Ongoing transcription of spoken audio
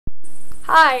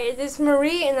Hi, it is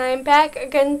Marie and I am back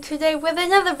again today with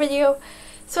another video.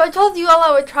 So I told you all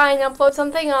I would try and upload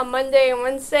something on Monday and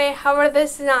Wednesday. However,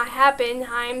 this did not happen.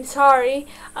 I'm sorry.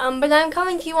 But I'm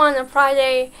coming to you on a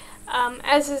Friday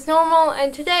as is normal.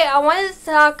 And today I wanted to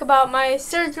talk about my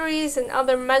surgeries and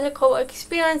other medical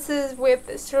experiences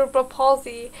with cerebral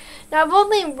palsy. Now, I've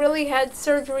only really had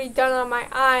surgery done on my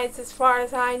eyes as far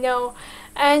as I know.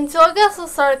 And so I guess I'll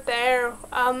start there.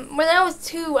 When I was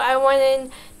 2, I went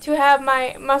in to have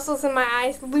my muscles in my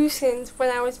eyes loosened. When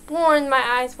I was born, my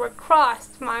eyes were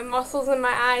crossed. My muscles in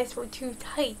my eyes were too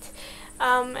tight.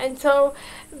 And so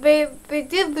they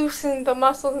did loosen the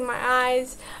muscles in my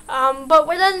eyes. But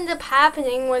what ended up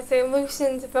happening was they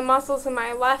loosened the muscles in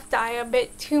my left eye a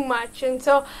bit too much. And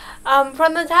so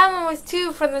from the time I was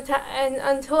 2 and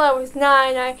until I was 9,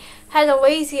 I had a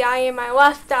lazy eye in my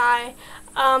left eye.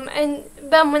 And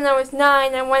then when I was 9,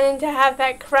 I went in to have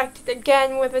that corrected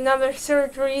again with another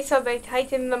surgery, so they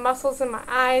tightened the muscles in my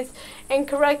eyes and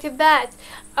corrected that.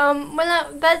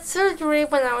 That surgery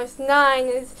when I was 9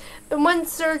 is the one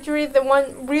surgery, the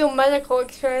one real medical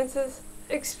experience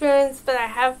that I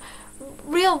have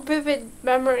real vivid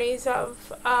memories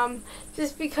of,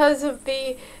 just because of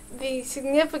the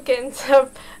significance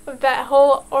of that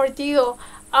whole ordeal.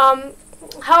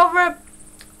 However,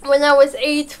 when I was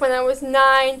 8, when I was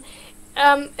 9,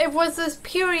 it was this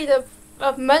period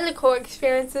of medical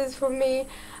experiences for me.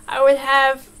 I would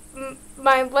have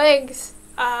my legs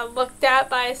looked at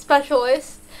by a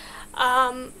specialist,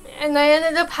 and I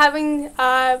ended up having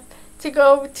to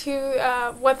go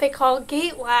to what they call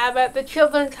gait lab at the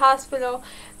Children's Hospital.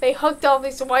 They hooked all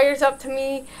these wires up to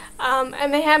me,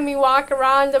 and they had me walk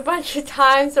around a bunch of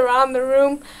times around the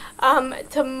room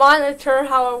to monitor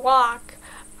how I walk.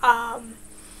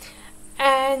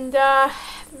 And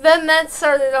then that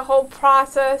started a whole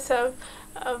process of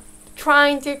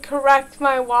trying to correct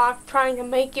my walk, trying to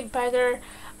make it better,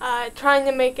 trying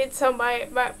to make it so my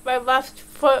left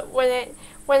foot when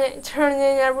it turned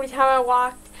in every time I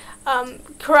walked,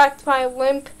 correct my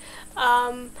limp,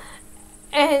 and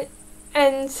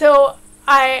so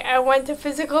I went to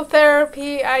physical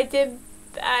therapy. I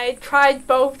tried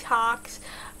Botox.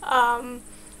 I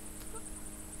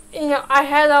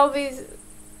had all these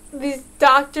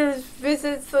doctor's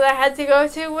visits that I had to go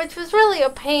to, which was really a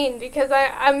pain because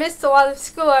I missed a lot of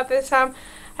school at this time.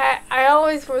 I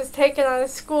always was taken out of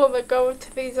school to go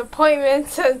to these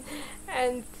appointments,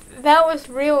 and that was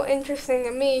real interesting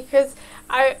to me because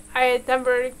I had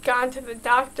never gone to the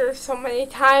doctor so many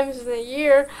times in a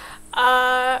year.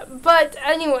 But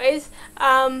anyways,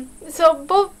 so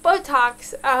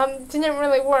Botox didn't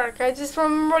really work. I just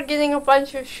remember getting a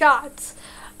bunch of shots.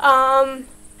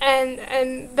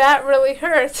 And that really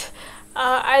hurt.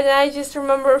 And I just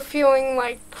remember feeling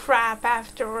like crap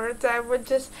afterwards. I would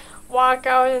just walk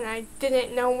out and I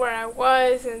didn't know where I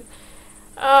was, and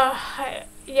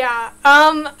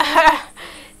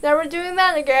never doing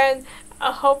that again,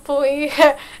 hopefully.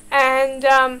 And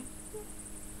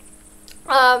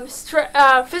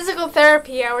physical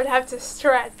therapy, I would have to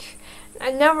stretch.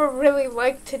 I never really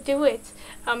liked to do it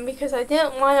because I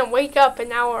didn't want to wake up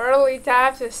an hour early to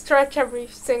have to stretch every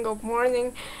single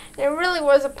morning. It really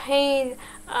was a pain.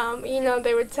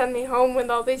 They would send me home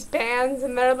with all these bands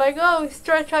and they're like, oh,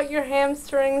 stretch out your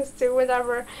hamstrings, do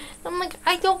whatever. I'm like,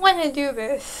 I don't want to do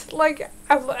this. Like,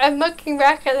 I'm looking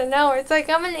back at it now. It's like,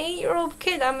 I'm an 8-year-old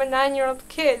kid. I'm a 9-year-old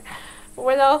kid.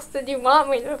 What else did you want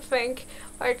me to think?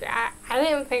 Like, I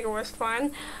didn't think it was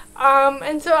fun.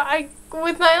 And so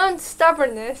with my own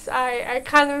stubbornness, I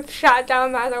kind of shot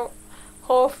down that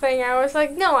whole thing. I was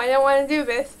like, no, I don't want to do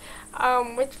this,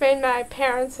 which made my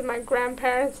parents and my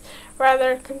grandparents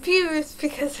rather confused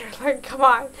because they're like, come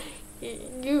on,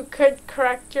 you could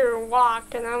correct your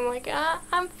walk. And I'm like,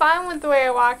 I'm fine with the way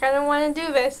I walk. I don't want to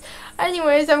do this.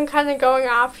 Anyways, I'm kind of going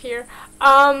off here.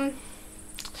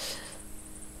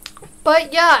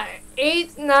 But yeah,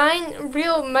 8, 9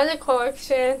 real medical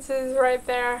experiences right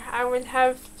there. I would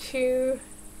have to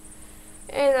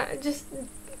just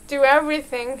do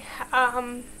everything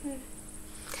and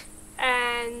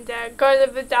go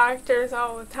to the doctors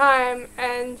all the time.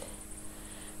 And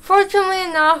fortunately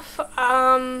enough,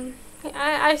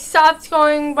 I stopped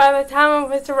going by the time I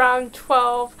was around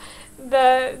 12.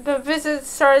 The visits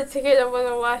started to get a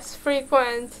little less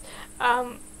frequent.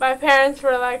 My parents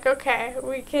were like, okay,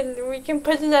 we can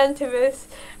put an end to this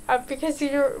because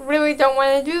you really don't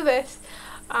want to do this.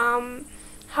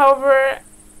 However,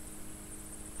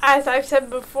 as I've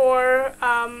said before,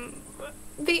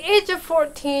 the age of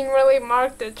 14 really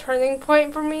marked a turning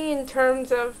point for me in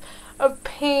terms of of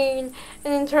pain,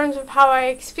 and in terms of how I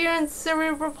experienced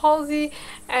cerebral palsy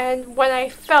and what I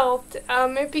felt,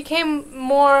 it became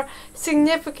more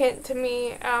significant to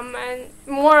me, and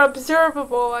more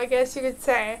observable, I guess you could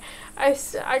say. I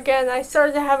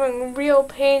started having real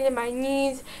pain in my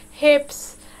knees,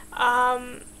 hips,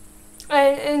 and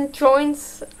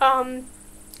joints,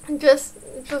 just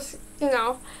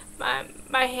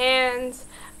my hands.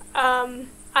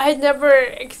 I had never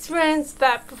experienced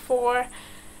that before,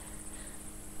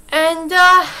 and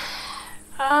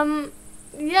and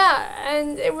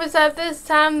it was at this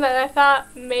time that I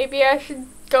thought maybe I should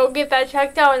go get that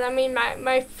checked out. I mean,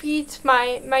 my feet,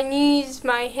 my knees,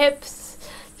 my hips,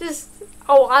 just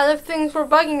a lot of things were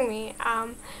bugging me.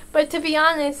 But to be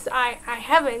honest, I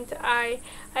haven't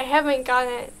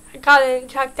gotten it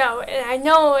checked out, and I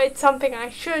know it's something I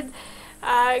should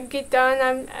get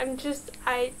done.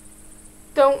 I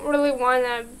don't really want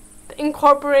to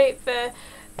incorporate the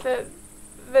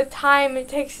time it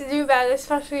takes to do that,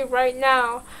 especially right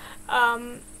now.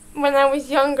 When I was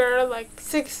younger, like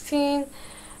 16,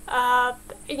 I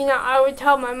would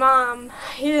tell my mom,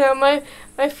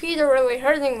 my feet are really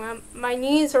hurting, my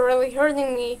knees are really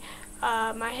hurting me,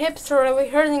 my hips are really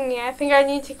hurting me. I think I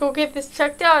need to go get this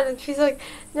checked out. And she's like,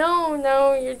 no,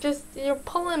 you're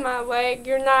pulling my leg.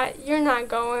 You're not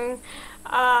going.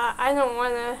 I don't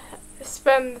want to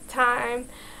spend the time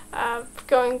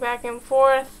going back and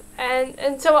forth.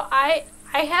 And so I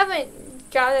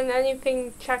haven't gotten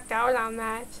anything checked out on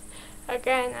that.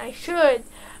 Again, I should.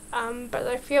 But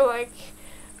I feel like,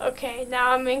 okay,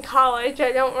 now I'm in college.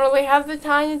 I don't really have the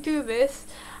time to do this.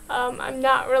 I'm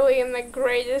not really in the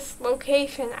greatest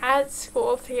location at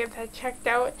school to get that checked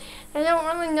out. I don't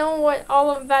really know what all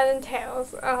of that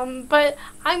entails. But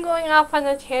I'm going off on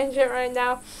a tangent right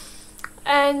now.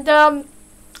 And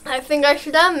I think I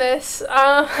should end this.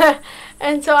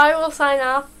 And so I will sign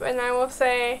off, and I will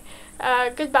say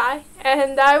goodbye.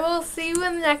 And I will see you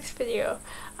in the next video.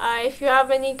 If you have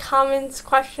any comments,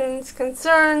 questions,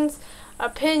 concerns,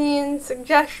 opinions,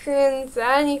 suggestions,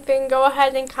 anything, go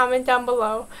ahead and comment down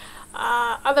below.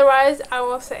 Otherwise, I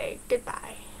will say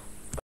goodbye.